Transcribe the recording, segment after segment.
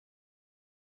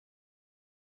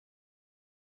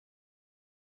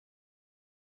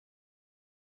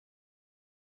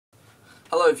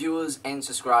Hello viewers and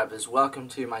subscribers, welcome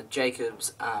to my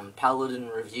Jacob's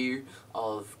Peladon review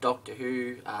of Doctor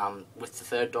Who with the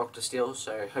third Doctor still,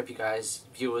 so hope you guys,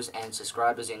 viewers and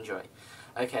subscribers, enjoy.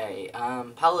 Okay,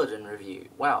 Peladon review.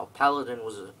 Wow, Peladon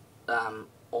was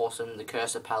awesome, The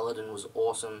Curse of Peladon was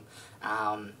awesome,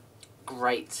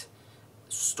 great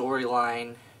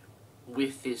storyline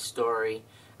with this story.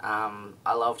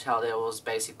 I loved how there was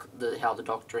how the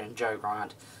Doctor and Joe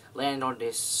Grant land on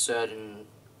this certain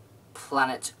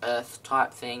planet Earth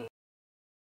type thing,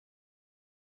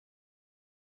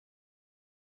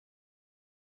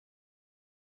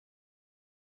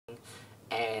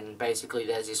 and basically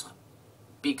there's this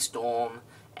big storm,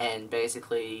 and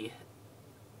basically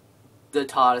the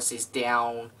TARDIS is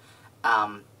down.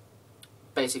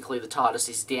 Basically the TARDIS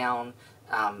is down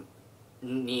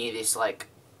near this like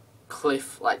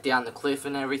cliff, like down the cliff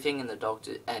and everything, and the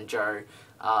Doctor and Joe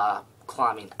are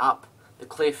climbing up the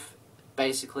cliff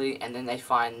basically, and then they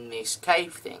find this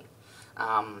cave thing,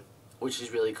 which is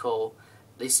really cool,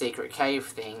 this secret cave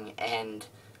thing, and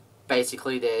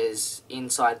basically there's,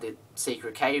 inside the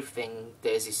secret cave thing,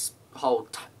 there's this whole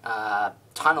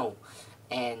tunnel,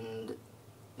 and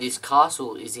this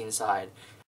castle is inside.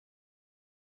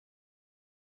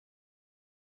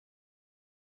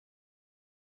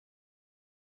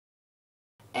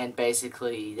 And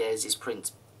basically there's this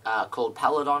prince called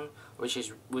Peladon, which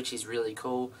is really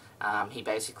cool. He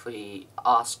basically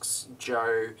asks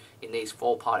Joe in these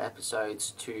 4-part episodes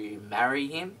to marry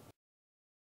him.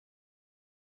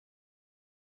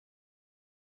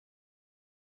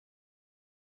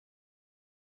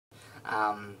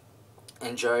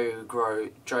 And Joe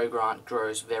Grant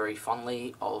grows very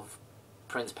fondly of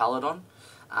Prince Peladon.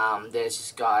 There's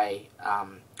this guy,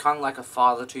 kind of like a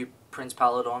father to Prince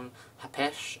Peladon,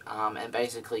 Hapesh, and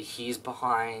basically he's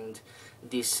behind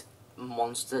this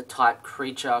monster type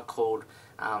creature called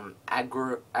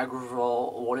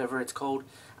Agravol, or whatever it's called,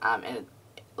 and it,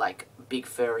 like big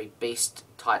furry beast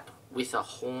type with a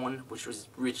horn, which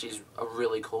is a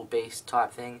really cool beast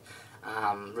type thing,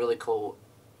 really cool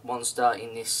monster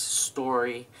in this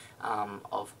story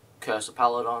of Curse of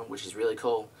Peladon, which is really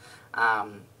cool.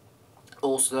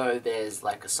 Also, there's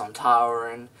like a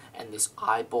Sontaran and this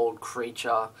eyeballed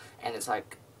creature, and it's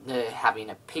like they're having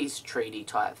a peace treaty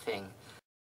type thing.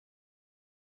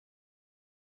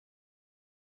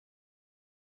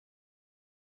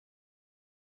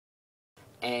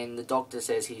 And the Doctor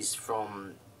says he's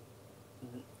from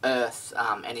Earth,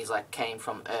 and he's like came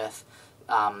from Earth,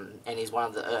 and he's one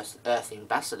of the Earth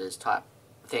ambassadors type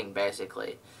thing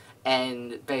basically.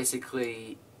 And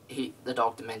basically the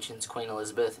Doctor mentions Queen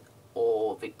Elizabeth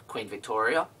or Queen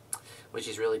Victoria, which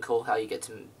is really cool, how you get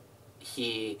to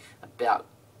hear about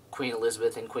Queen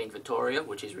Elizabeth and Queen Victoria,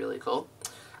 which is really cool.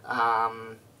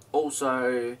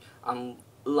 Also,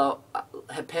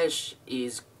 Hapesh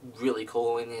is really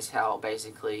cool in this, how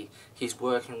basically he's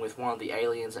working with one of the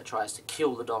aliens that tries to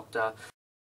kill the Doctor.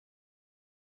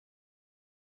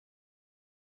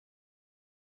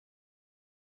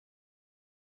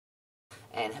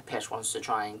 And Hapesh wants to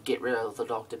try and get rid of the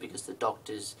Doctor because the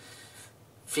Doctor's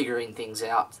figuring things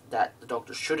out that the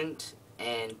Doctor shouldn't,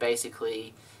 and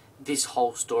basically this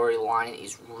whole storyline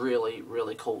is really,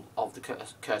 really cool of the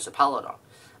Curse of Peladon.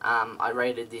 I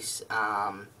rated this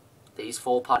these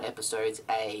 4-part episodes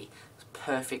a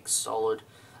perfect solid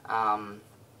 9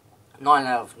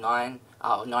 out of 9,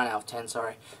 9 out of 10,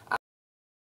 sorry.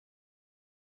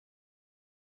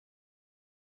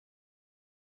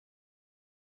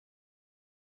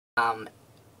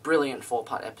 Brilliant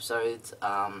 4-part episodes,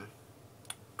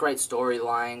 great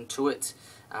storyline to it.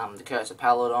 The Curse of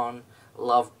Peladon,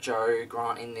 loved Joe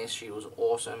Grant in this, she was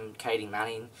awesome. Katie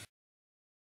Manning,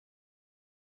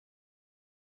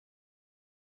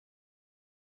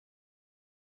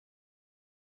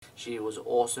 she was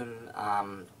awesome.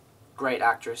 Great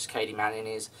actress Katie Manning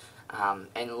is,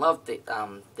 and loved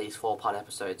these 4-part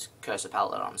episodes, Curse of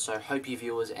Peladon. So hope you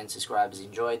viewers and subscribers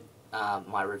enjoyed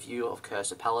my review of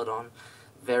Curse of Peladon.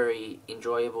 Very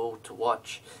enjoyable to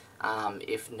watch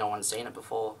if no one's seen it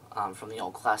before, from the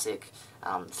old classic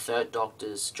third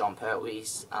Doctor's John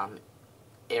Pertwee's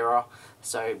era.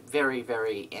 So very,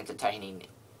 very entertaining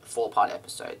 4-part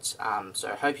episodes. So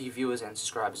hope you viewers and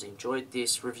subscribers enjoyed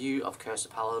this review of Curse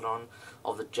of Peladon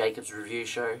of the Jacob's Review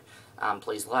Show.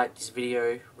 Please like this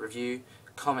video review,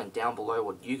 comment down below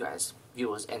what you guys,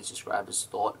 viewers and subscribers,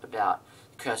 thought about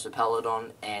Curse of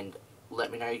Peladon, and let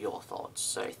me know your thoughts.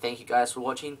 So thank you guys for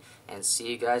watching, and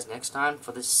see you guys next time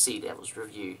for the Sea Devils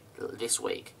review this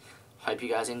week. Hope you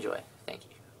guys enjoy. Thank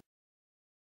you.